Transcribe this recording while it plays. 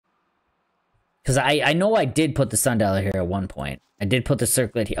Because I know I did put the sundial here at one point. I did put the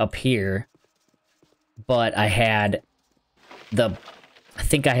circlet up here. But I had the... I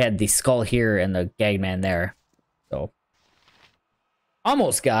think I had the skull here and the gag man there. So...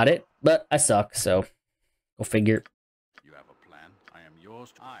 almost got it, but I suck, so... go figure. You have a plan. I am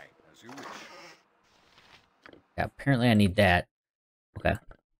yours. I, as you wish. Yeah, apparently I need that. Okay.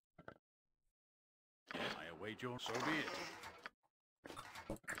 I await your... so be it.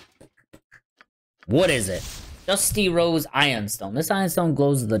 What is it? Dusty Rose Ironstone. This ironstone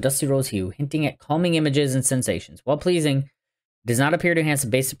glows with a dusty rose hue, hinting at calming images and sensations. While pleasing, it does not appear to enhance the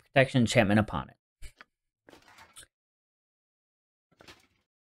basic protection enchantment upon it.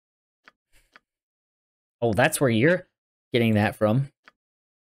 Oh, that's where you're getting that from.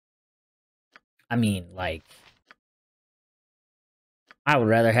 I mean, like... I would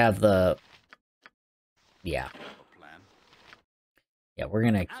rather have the... yeah. Yeah, we're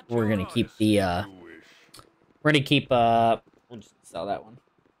gonna keep the, we're gonna keep, we'll just sell that one.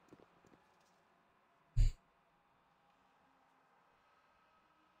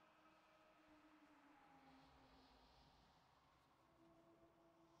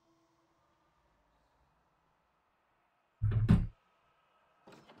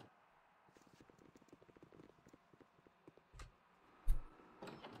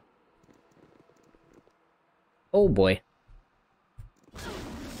 Oh boy.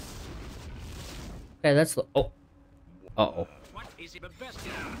 Okay, that's the... oh. Uh-oh.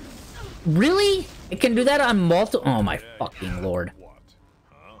 Really? It can do that on multiple... oh my fucking lord.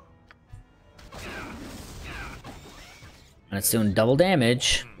 And it's doing double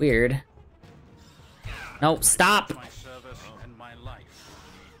damage. Weird. No, stop!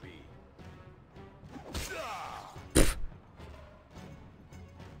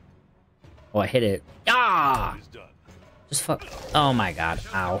 Oh, I hit it. Ah! Just fuck... oh my god.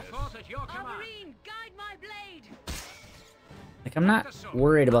 Ow. Like, I'm not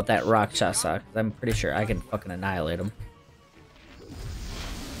worried about that rock shot. I'm pretty sure I can fucking annihilate him.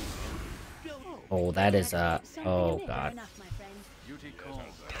 Oh, that is oh god.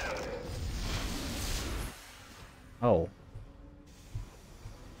 Oh.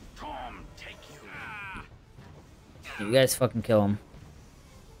 You guys fucking kill him.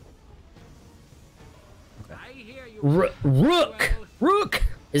 Okay. Rook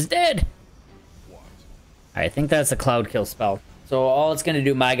is dead. I think that's a cloud kill spell. So all it's gonna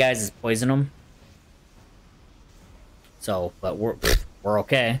do, my guys, is poison them. So, but we're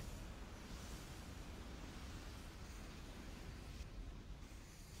okay.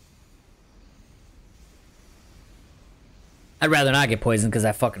 I'd rather not get poisoned because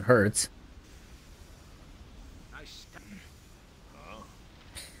that fucking hurts.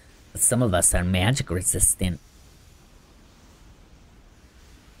 But some of us are magic resistant.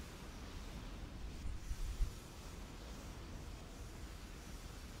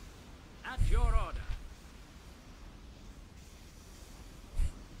 At your order.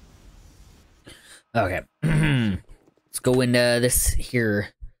 Okay. Let's go into this here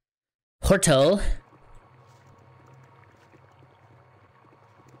portal.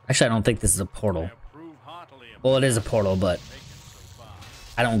 Actually, I don't think this is a portal. Well, it is a portal, but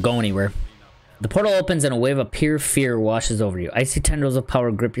I don't go anywhere. The portal opens and a wave of pure fear washes over you. Icy tendrils of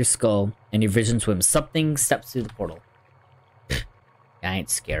power grip your skull, and your vision swims. Something steps through the portal. I ain't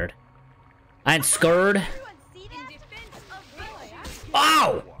scared. I ain't scared.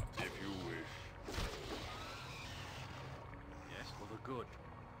 Ow!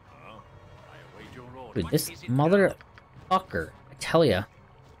 Dude, this motherfucker. I tell ya.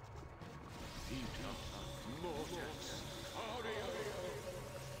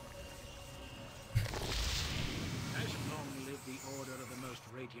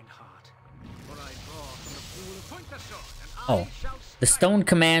 Oh, the stone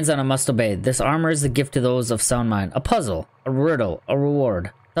commands and I must obey. This armor is the gift to those of sound mind. A puzzle, a riddle, a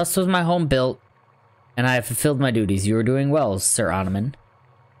reward. Thus was my home built, and I have fulfilled my duties. You are doing well, Sir Ottoman.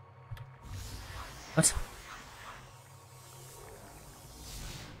 What?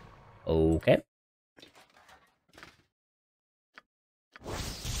 Okay.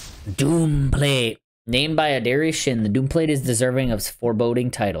 Doomplate. Named by Adarius Shin, the Doomplate is deserving of his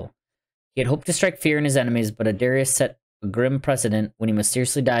foreboding title. He had hoped to strike fear in his enemies, but Adarius set a grim precedent when he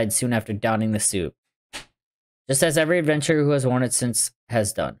mysteriously died soon after donning the suit. Just as every adventurer who has worn it since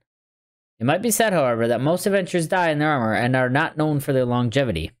has done. It might be said, however, that most adventurers die in their armor and are not known for their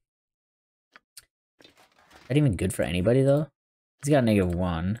longevity. Is that even good for anybody, though? He's got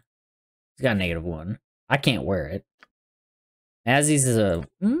 -1. He's got -1. I can't wear it. Mazzy's is a...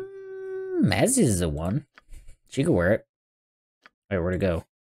 Mazzy's is a 1. She could wear it. Wait, where'd it go?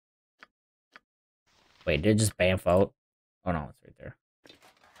 Wait, did it just bamf out? Oh no, it's right there.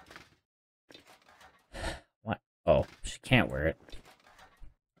 What? Oh, she can't wear it.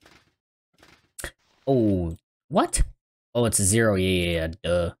 Oh, what? Oh, it's a 0. Yeah,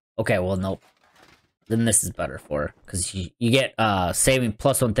 duh. Okay, well, nope. Then this is better for her. Because you get saving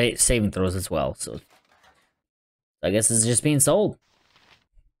 +1 saving throws as well. So I guess it's just being sold.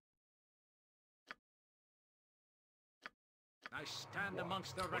 I stand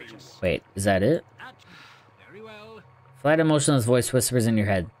amongst the righteous. Wait, is that it? Very well. Flat emotionless voice whispers in your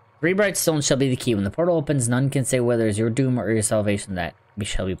head. 3 bright stones shall be the key. When the portal opens, none can say whether it's your doom or your salvation that we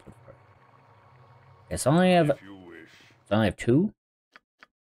shall be put forth. Okay, so I only have... If you wish. So I only have 2?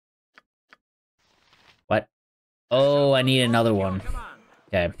 What? Oh, I need another one.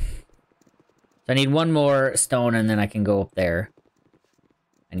 Okay. So I need 1 more stone and then I can go up there.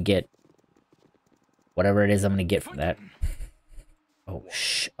 And get... whatever it is I'm gonna get from that. Oh,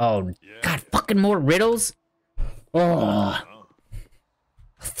 oh, God, fucking more riddles? Oh.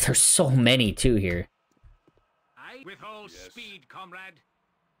 There's so many, too, here. With all speed, comrade.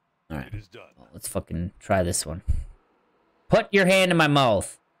 Alright, well, let's fucking try this one. Put your hand in my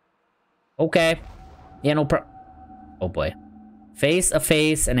mouth. Okay. Yeah, no pro- Oh, boy. Face a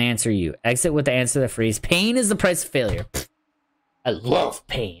face and answer you. Exit with the answer that frees. Pain is the price of failure. Pfft. I love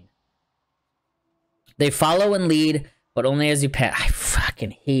pain. They follow and lead, but only as you pass. I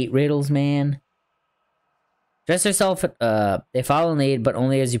fucking hate riddles, man. Dress yourself, they follow and lead, but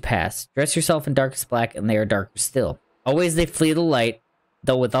only as you pass. Dress yourself in darkest black, and they are darker still. Always they flee the light,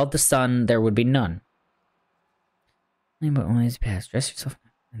 though without the sun, there would be none. But only as you pass. Dress yourself,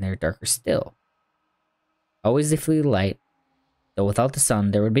 and they are darker still. Always they flee the light, though without the sun,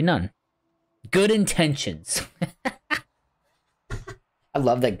 there would be none. Good intentions. I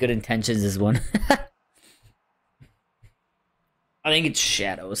love that good intentions is one. I think it's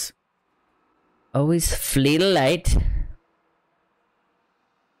shadows. Always flee the light.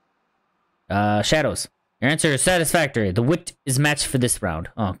 Shadows. Your answer is satisfactory. The wit is matched for this round.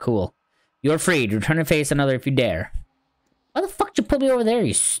 Oh, cool. You're freed. Return and face another if you dare. Why the fuck did you put me over there,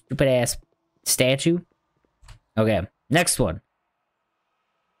 you stupid ass statue? Okay, next one.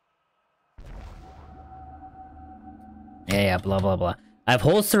 Yeah, blah, blah, blah. I have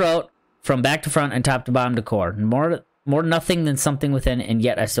holes throughout, from back to front and top to bottom to core. More nothing than something within, and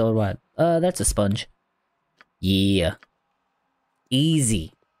yet I still what? That's a sponge. Yeah.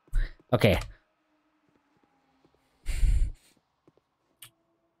 Easy. Okay.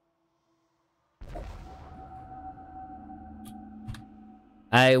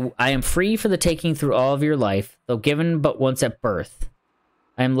 I am free for the taking through all of your life, though given but once at birth.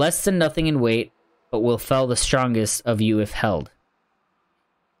 I am less than nothing in weight, but will fell the strongest of you if held.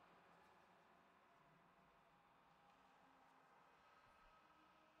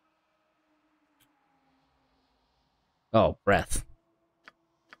 Oh, breath.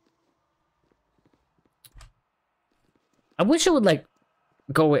 I wish it would, like,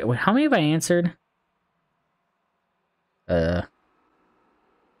 go... Wait, how many have I answered? 3,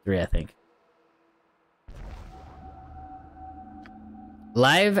 I think.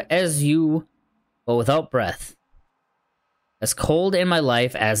 Live as you, but without breath. As cold in my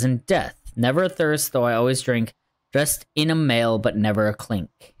life as in death. Never a thirst, though I always drink. Dressed in a mail, but never a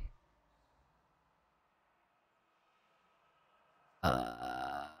clink.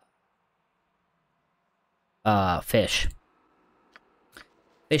 Fish.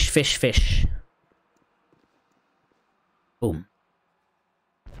 Fish, fish, fish. Boom.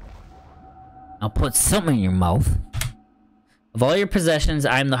 I'll put something in your mouth. Of all your possessions,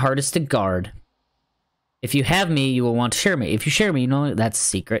 I am the hardest to guard. If you have me, you will want to share me. If you share me, you know that's a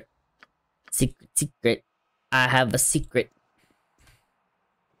secret. Secret, secret. I have a secret.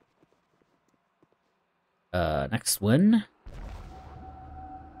 Next one.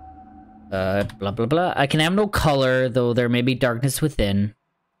 Blah, blah, blah. I can have no color, though there may be darkness within.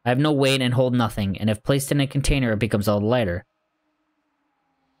 I have no weight and hold nothing, and if placed in a container, it becomes all the lighter.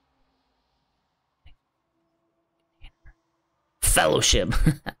 Fellowship.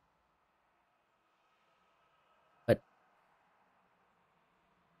 But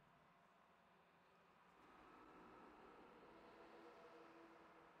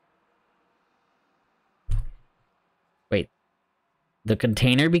wait, the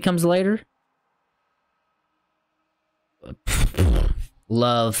container becomes lighter?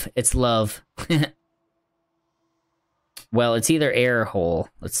 Love. It's love. Well, it's either air or hole.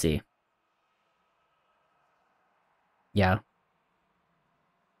 Let's see. Yeah.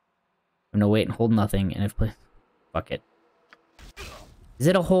 I'm gonna wait and hold nothing, and if fuck it. Is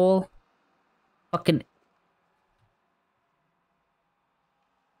it a hole? Fucking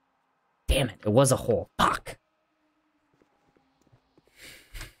damn Damn it, it was a hole. Fuck.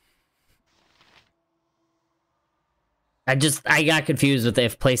 I got confused with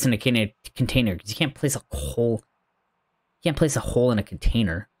if placing a container, because you can't place a hole. You can't place a hole in a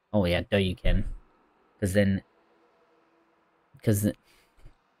container. Oh yeah, no you can. Because then... Because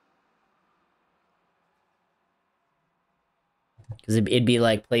it'd be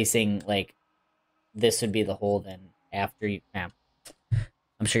like placing, like, this would be the hole then after you... Yeah.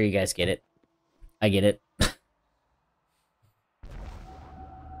 I'm sure you guys get it. I get it.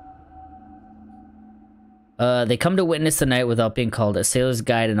 They come to witness the night without being called, a sailor's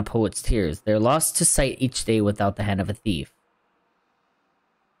guide and a poet's tears. They're lost to sight each day without the hand of a thief.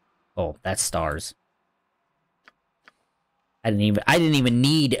 Oh, that's stars. I didn't even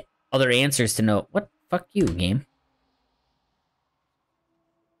need other answers to know. What? Fuck you, game.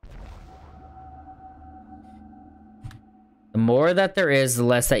 The more that there is, the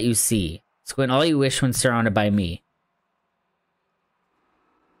less that you see. Squint all you wish when surrounded by me.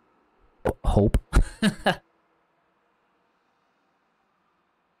 Hope.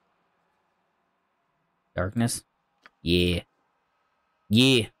 Darkness? Yeah.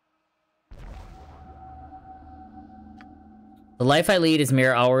 Yeah. The life I lead is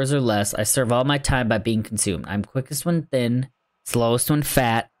mere hours or less. I serve all my time by being consumed. I'm quickest when thin, slowest when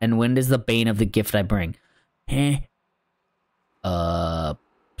fat, and wind is the bane of the gift I bring. Eh.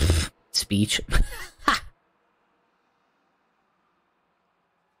 Speech.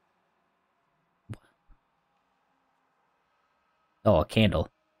 Oh, a candle.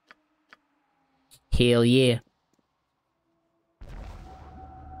 Hell yeah.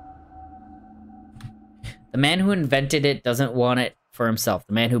 The man who invented it doesn't want it for himself.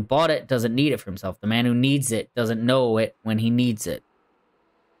 The man who bought it doesn't need it for himself. The man who needs it doesn't know it when he needs it.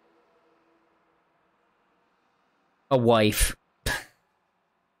 A wife.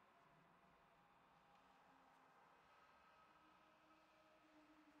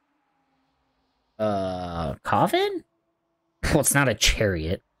 Coffin? Well, it's not a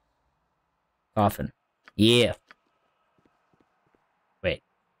chariot. Coffin. Yeah. Wait.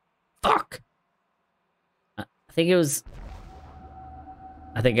 Fuck! I think it was...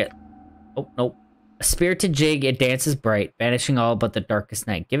 Oh, no. A spirited jig, it dances bright, banishing all but the darkest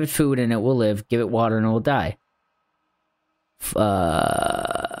night. Give it food and it will live. Give it water and it will die.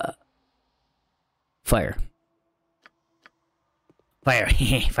 Fire. Fire.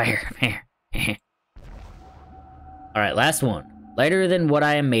 Fire. Alright, last one. Lighter than what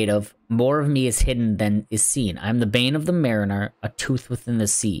I am made of, more of me is hidden than is seen. I am the bane of the mariner, a tooth within the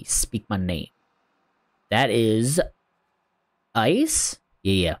sea. Speak my name. That is... ice?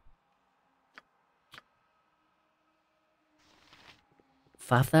 Yeah.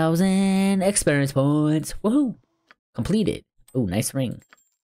 5,000 experience points. Woohoo! Completed. Oh, nice ring.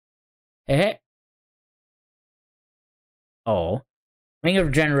 Hey. Oh. Ring of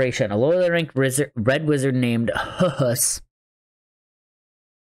Regeneration. A lower rank red wizard named Hus.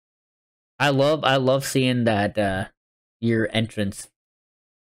 I love seeing that your entrance.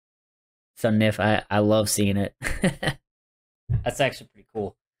 So Nif, I love seeing it. That's actually pretty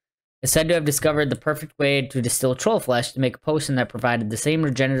cool. It's said to have discovered the perfect way to distill troll flesh to make a potion that provided the same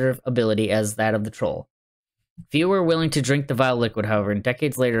regenerative ability as that of the troll. Few were willing to drink the vile liquid, however, and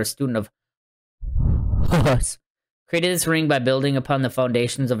decades later a student of Hus created this ring by building upon the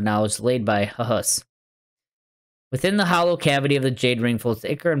foundations of knowledge laid by Hus. Within the hollow cavity of the jade ring floats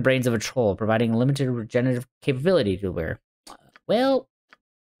the ichor and brains of a troll, providing a limited regenerative capability to the wearer. Well,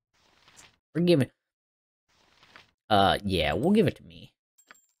 we're giving... yeah, we'll give it to me.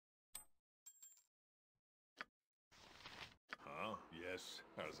 Yes,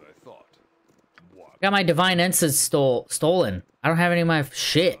 as I thought. What? I got my divine essence stolen. I don't have any of my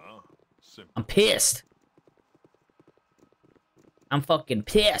shit. I'm pissed. I'm fucking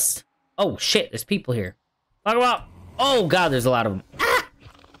pissed. Oh shit, there's people here. Talk about... Oh god, there's a lot of them. Ah!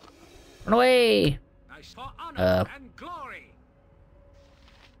 Run away. I saw honor and glory.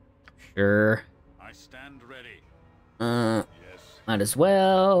 Sure. I stand ready. Yes. Yes. Might as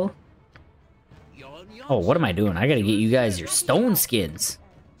well. Oh, what am I doing? I gotta get you guys your stone skins.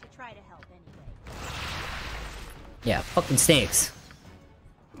 Yeah, fucking snakes.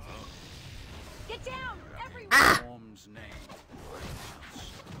 Get down, everyone. Ah!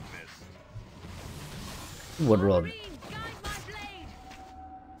 Woodroll.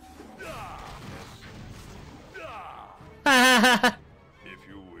 If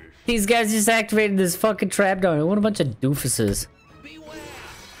you wish. These guys just activated this fucking trap down. What a bunch of doofuses.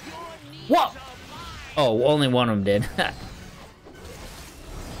 Whoa! Oh, only one of them did.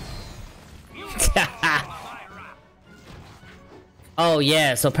 Oh,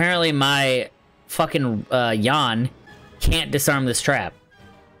 yeah, so apparently my fucking, Jan can't disarm this trap.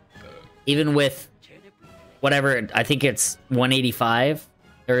 Even with whatever, I think it's 185,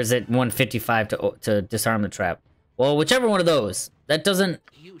 or is it 155 to disarm the trap? Well, whichever one of those. That doesn't...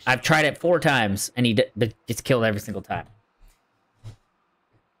 I've tried it 4 times, and he gets killed every single time.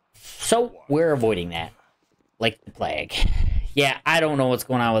 So, we're avoiding that. Like the plague. Yeah, I don't know what's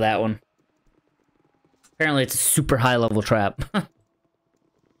going on with that one. Apparently it's a super high level trap.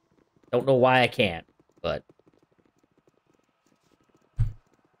 Don't know why I can't, but...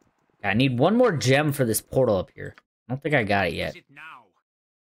 I need one more gem for this portal up here. I don't think I got it yet. I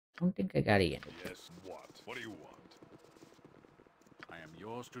don't think I got it yet. Yes, what? What do you want? I am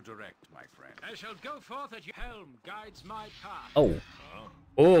yours to direct, my friend. I shall go forth at your helm guides my path. Oh.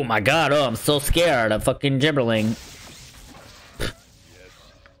 Oh my god, oh, I'm so scared of fucking gibberling.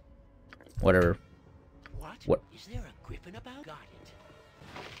 Whatever. What? Is there a griffin about? Got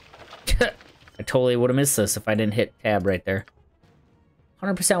it. I totally would have missed this if I didn't hit tab right there.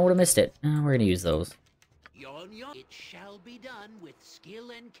 100% would have missed it. We're gonna use those. It shall be done with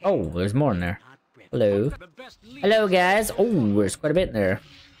skill and care. Oh, there's more in there. Hello. Hello, guys. Oh, there's quite a bit in there.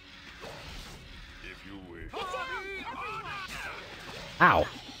 If you wish. Ow.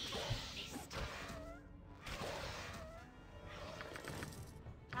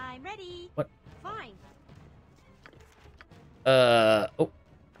 I'm ready. What? Fine. Oh.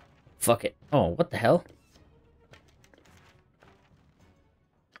 Fuck it. Oh, what the hell?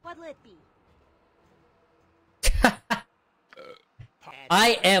 What'll it be?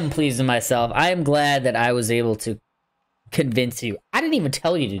 I am pleased with myself. I am glad that I was able to convince you. I didn't even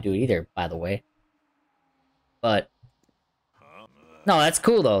tell you to do it either, by the way. But... No, that's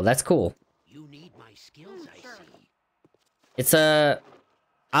cool, though. That's cool. You need my skills, I see. It's,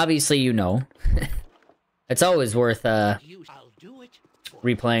 obviously you know. It's always worth, I'll do it.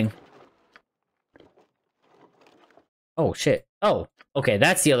 replaying. Oh, shit. Oh, okay,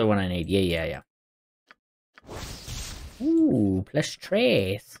 that's the other one I need. Yeah. Ooh, plush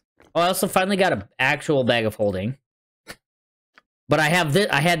trace. Oh, I also finally got an actual bag of holding. But I have this.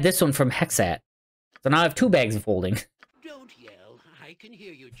 I had this one from Hexat. So now I have 2 bags of holding. Don't yell. I can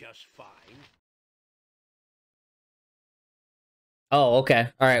hear you just fine. Oh, okay.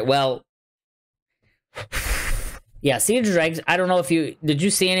 Alright, well... Yeah, Siege of Dragons... I don't know if you... Did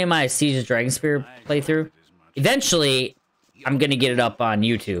you see any of my Siege of Dragonspear playthrough? Eventually, I'm gonna get it up on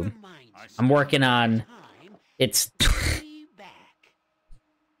YouTube. I'm working on... It's...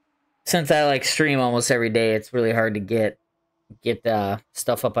 Since I, like, stream almost every day, it's really hard to get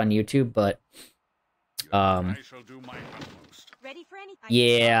stuff up on YouTube, but... I shall do my utmost. Ready for anything?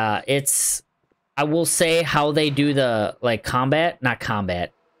 Yeah, it's... I will say how they do the, like, combat... Not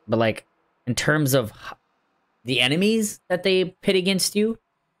combat, but, like, in terms of the enemies that they pit against you.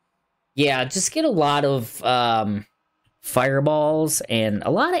 Yeah, just get a lot of, fireballs and a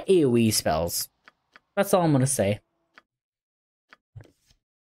lot of AoE spells. That's all I'm gonna say.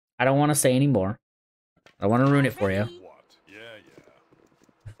 I don't want to say any more. I want to ruin it for you. What?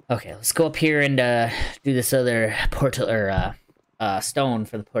 Yeah. Okay, let's go up here and do this other portal or stone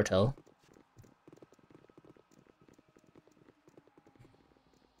for the portal.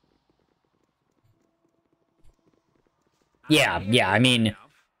 Yeah. I mean,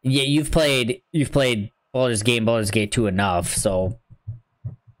 yeah, you've played Baldur's Gate 2 enough, so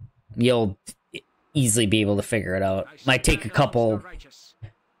you'll easily be able to figure it out. Might take a couple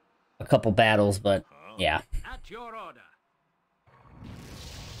battles, but yeah. At your order.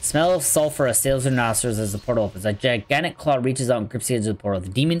 Smell of sulfur assails your nostrils as the portal opens. A gigantic claw reaches out and grips the edge of the portal. The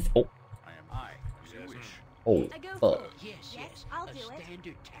demon... Oh. I am I. As you wish. Oh. I go Fuck. first. Yes, Yes, I'll a do it.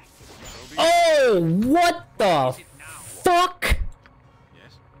 standard tactic. Oh, what the fuck?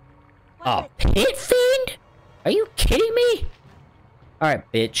 Yes. A pit fiend? Are you kidding me?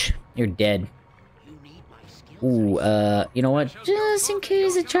 Alright, bitch. You're dead. You need my skills. Ooh, you know what? Just in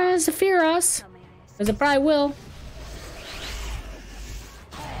case it tries to fear us. Because it probably will.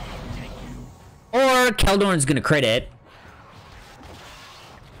 Or Keldorn's gonna crit it.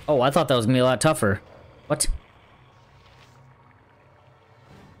 Oh, I thought that was gonna be a lot tougher. What?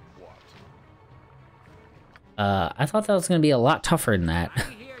 What? I thought that was gonna be a lot tougher than that. I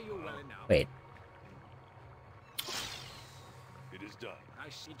hear you well enough. Wait. It is done.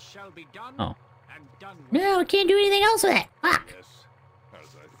 It shall be done. Oh. And done well. No, I can't do anything else with it. Fuck. Yes.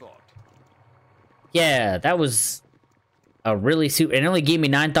 As I thought. Yeah, that was a really super. It only gave me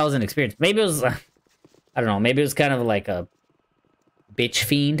 9,000 experience. Maybe it was, I don't know. Maybe it was kind of like a bitch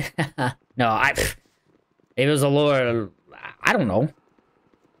fiend. No, maybe it was a lower. I don't know.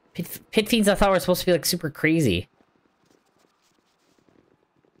 Pit fiends I thought were supposed to be like super crazy.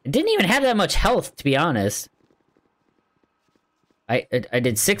 It didn't even have that much health, to be honest. I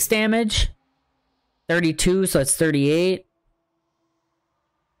did 6 damage. 32, so that's 38.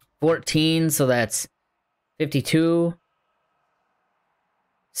 14, so that's 52.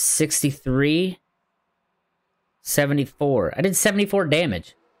 63. 74. I did 74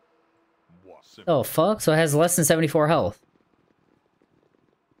 damage. Oh, fuck? So it has less than 74 health.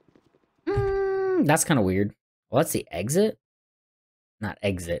 That's kind of weird. Well, that's the exit? Not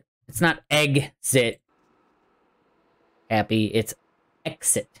exit. It's not exit. Happy. It's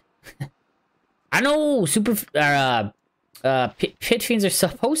exit. I know super... pit fiends are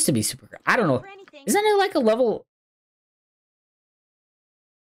supposed to be super... I don't know. Isn't it like a level...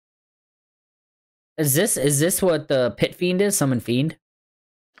 Is this what the pit fiend is? Summon fiend?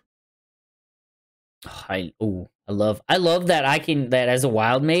 Oh, I love that I can... That as a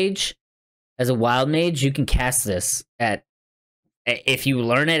wild mage... As a wild mage, you can cast this at... If you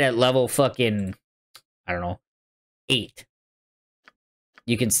learn it at level fucking... I don't know. 8.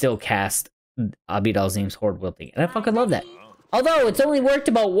 You can still cast Abid Al-Azim's Horde Wielding. And I fucking love that. Although, it's only worked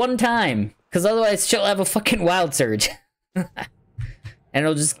about 1 time. Because otherwise, she'll have a fucking Wild Surge. And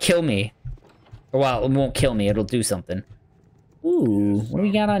it'll just kill me. Or, well, it won't kill me. It'll do something. Ooh, what do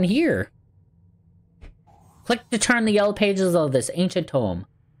we got on here? Click to turn the yellow pages of this ancient tome.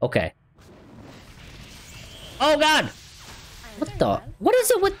 Okay. Oh, God! What the? What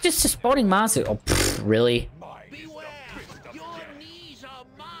is it with just spawning monsters? Oh, pff, really? Beware! Your knees are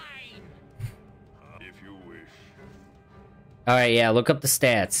mine! If you wish. Alright, yeah, look up the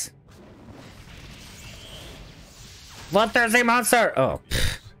stats. Bloodthirsty monster! Oh,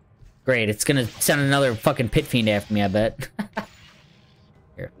 pff. Great, it's gonna send another fucking pit fiend after me, I bet.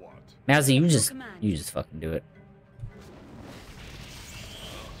 Here. Mazzy, you just fucking do it.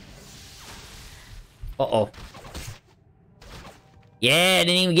 Uh-oh. Yeah, I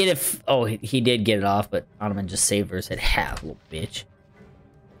didn't even get it. Oh, he did get it off, but Ottoman just saved her and said, ha, little bitch.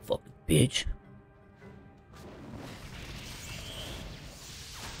 Fucking bitch.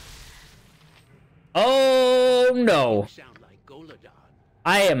 Oh, no. Sound like Golodon.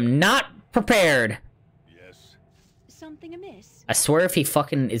 I am not prepared. Yes. Something amiss? I swear if he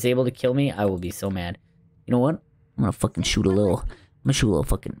fucking is able to kill me, I will be so mad. You know what? I'm gonna fucking shoot a little... I'm gonna shoot a little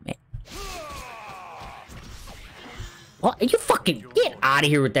fucking... What? Are you fucking... Get out of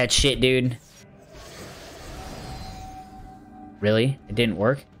here with that shit, dude. Really? It didn't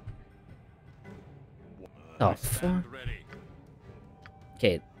work? Oh, fuck.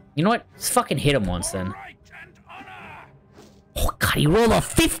 Okay, you know what? Let's fucking hit him once, then. Oh, God, he rolled a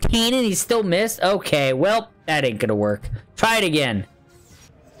 15 and he still missed? Okay, well, that ain't gonna work. Try it again.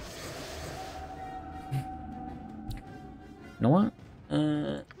 You know what?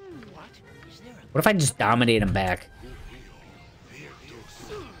 What if I just dominate him back?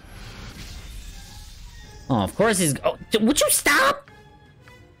 Oh, of course he's... Oh, would you stop?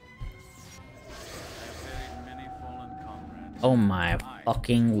 Oh my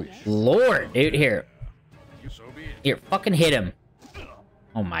fucking lord, dude. Here. Here, fucking hit him.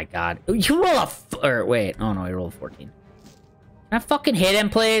 Oh my god. You roll a... Or, wait. Oh no, you rolled a 14. Can I fucking hit him,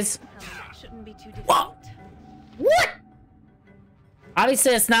 please? Shouldn't be too difficult. What? What?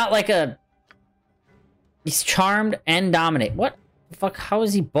 Obviously, it's not like a... He's charmed and dominate. What the fuck? How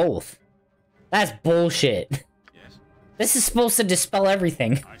is he both? That's bullshit. Yes. This is supposed to dispel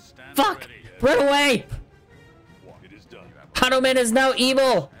everything. Fuck! Run away! It is done. Hanuman is now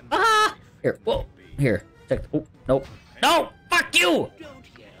evil! Ah! Here, whoa. Here. Check. Oh, nope. No! Fuck you! Don't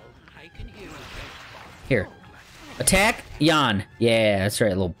yell. I can hear you. Here. Attack, Jan. Yeah, that's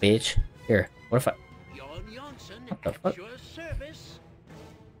right, little bitch. Here. What if I... Jon Johnson What the at fuck? your service.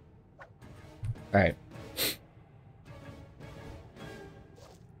 Alright.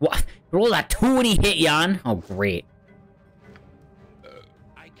 What? Roll that 2 and he hit Jan? Oh, great.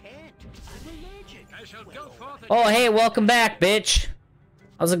 I can't. I'm allergic. I shall go forth and... Oh, hey, welcome back, bitch.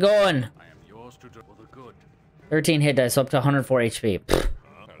 How's it going? I am yours to do for the good. 13 hit dice, up to 104 HP. Pfft.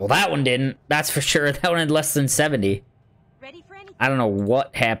 Well, that one didn't. That's for sure. That one had less than 70. Ready for anything? I don't know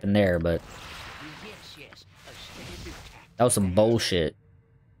what happened there, but Yes, yes. A standard tactic. that was some bullshit.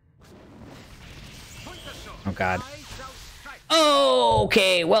 Oh, God. Oh,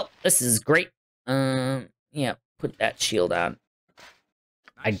 okay. Well, this is great. Yeah, put that shield on.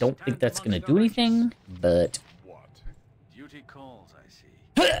 I don't think that's gonna do anything, but... What? Duty calls, I see.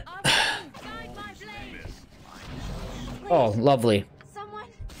 Guide my blade! Oh, lovely. Someone?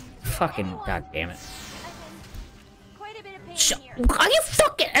 Fucking god damn it. I'm in quite a bit of pain here. Are you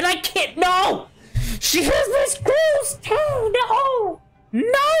fucking... And I can't... No! She has my screws too! No!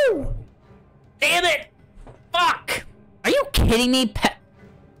 No! Damn it! Fuck! Are you kidding me?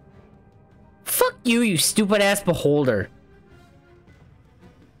 you, you stupid ass beholder.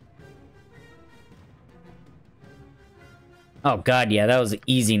 Oh god, yeah, that was an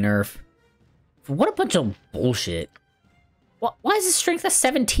easy nerf. What a bunch of bullshit. Why is his strength a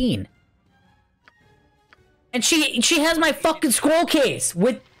 17? And she has my fucking scroll case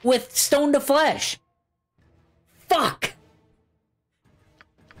with stone to flesh. Fuck.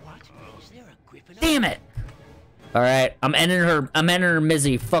 What? Is there a griffin? Damn it. All right, I'm ending her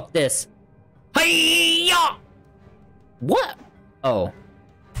misery. Fuck this. Hi-ya! What? Oh.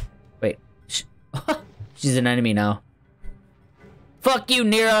 Wait. She's an enemy now. Fuck you,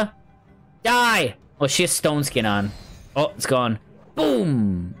 Nira. Die. Oh, she has stone skin on. Oh, it's gone.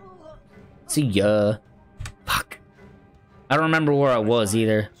 Boom. See ya. Fuck. I don't remember where I was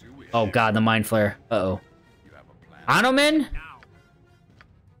either. Oh god, the mind flare. Uh-oh. Anomen?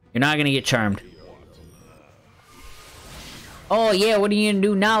 You're not gonna get charmed. Oh yeah, what are you gonna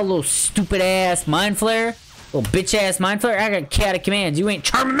do now, little stupid ass mind flare? Little bitch ass mind flare? I got cat of commands. You ain't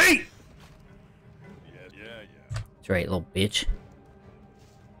charming me! That's right, little bitch.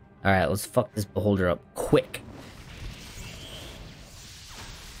 Alright, let's fuck this beholder up quick.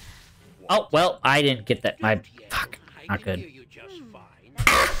 Oh, well, I didn't get that. My fuck. Not good.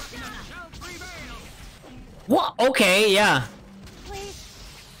 What? Okay, yeah. Please,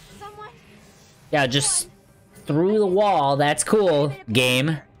 someone. Yeah, just through the wall. That's cool,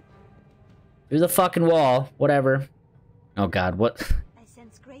 game. Through the fucking wall. Whatever. Oh god, what? I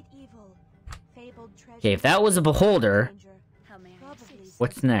sense great evil. Fabled treasure. Okay, if that was a beholder, How may I assist?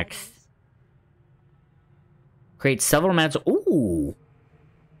 what's next? Create several maps. Ooh.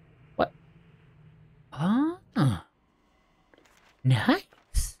 What? Ah.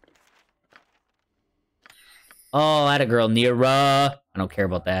 Nice. Oh, atta girl, Nira. I don't care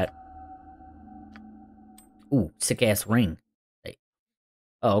about that. Ooh, sick ass ring. Hey.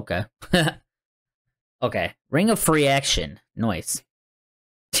 Oh, okay. Okay. Ring of free action. Nice.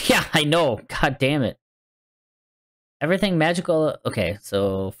 Yeah, I know. God damn it. Everything magical. Okay,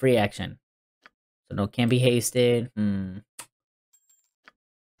 so free action. So no, can't be hasted.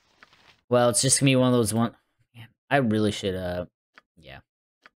 Well, it's just gonna be one of those one. Man, I really should. Yeah.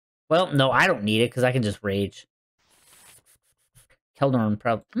 Well, no, I don't need it because I can just rage. Keldorn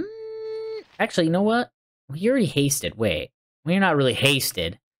probably. Actually, you know what? We already hasted. Wait, we're not really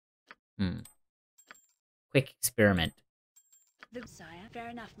hasted. Quick experiment. Fair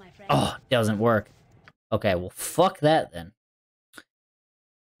enough, my friend. Oh, doesn't work. Okay, well, fuck that then.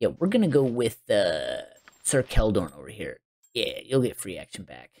 Yeah, we're gonna go with Sir Keldorn over here. Yeah, you'll get free action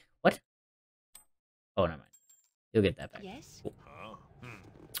back. What? Oh, never mind. You'll get that back. Yes. Cool.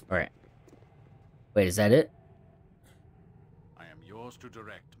 All right. Wait, is that it? I am yours to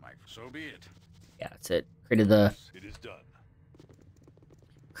direct, Mike. So be it. Yeah, that's it. Created the It is done.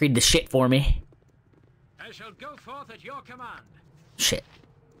 shit for me. I shall go forth at your command. Shit.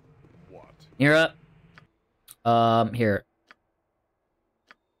 What? You're up. Here.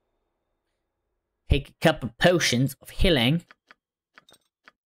 Take a couple potions of healing.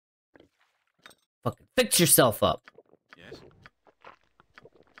 Fucking fix yourself up. Yes?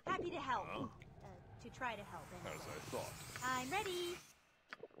 Happy to help. To try to help. As Anyway. I thought. I'm ready.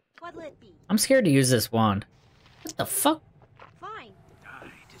 What'll it be? I'm scared to use this wand. What the fuck? Fine.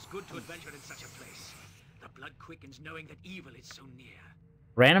 Aye, it is good to adventure in such a place. The blood quickens knowing that evil is so near.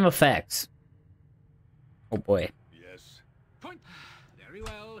 Random effects. Oh boy. Yes. Point. Very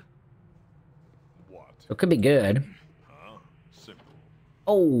well. What? So it could be good. Huh? Simple.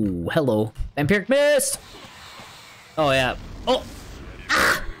 Oh, hello. Vampiric Mist! Oh, yeah. Oh!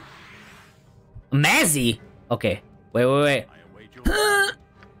 Ah! Mazzy! Okay. Wait. I await your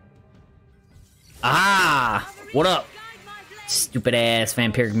Ah! What up? Guide my blade. Stupid ass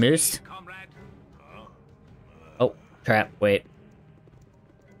Vampiric Mist. Comrade. Oh, trap. Wait.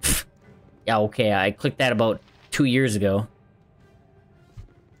 Yeah, okay. I clicked that about 2 years ago.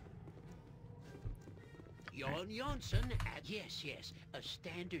 Jon Jonsson. Yes. A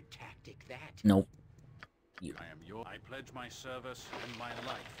standard tactic that. Nope. I am your. I pledge my service and my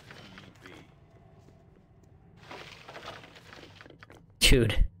life if need be.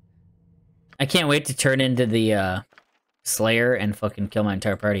 Dude. I can't wait to turn into the, Slayer and fucking kill my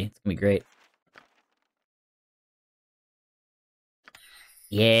entire party. It's gonna be great.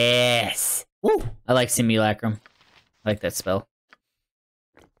 Yes! Woo! I like Simulacrum. I like that spell.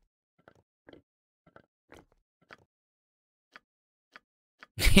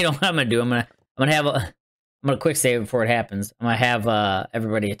 You know what I'm gonna do? I'm gonna quick save before it happens. I'm gonna have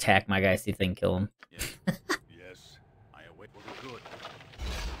everybody attack my guy, see if they can kill him. Yes. Yes. I await for the good.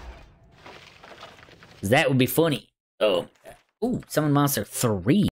 'Cause that would be funny. Oh. Ooh, summon monster 3.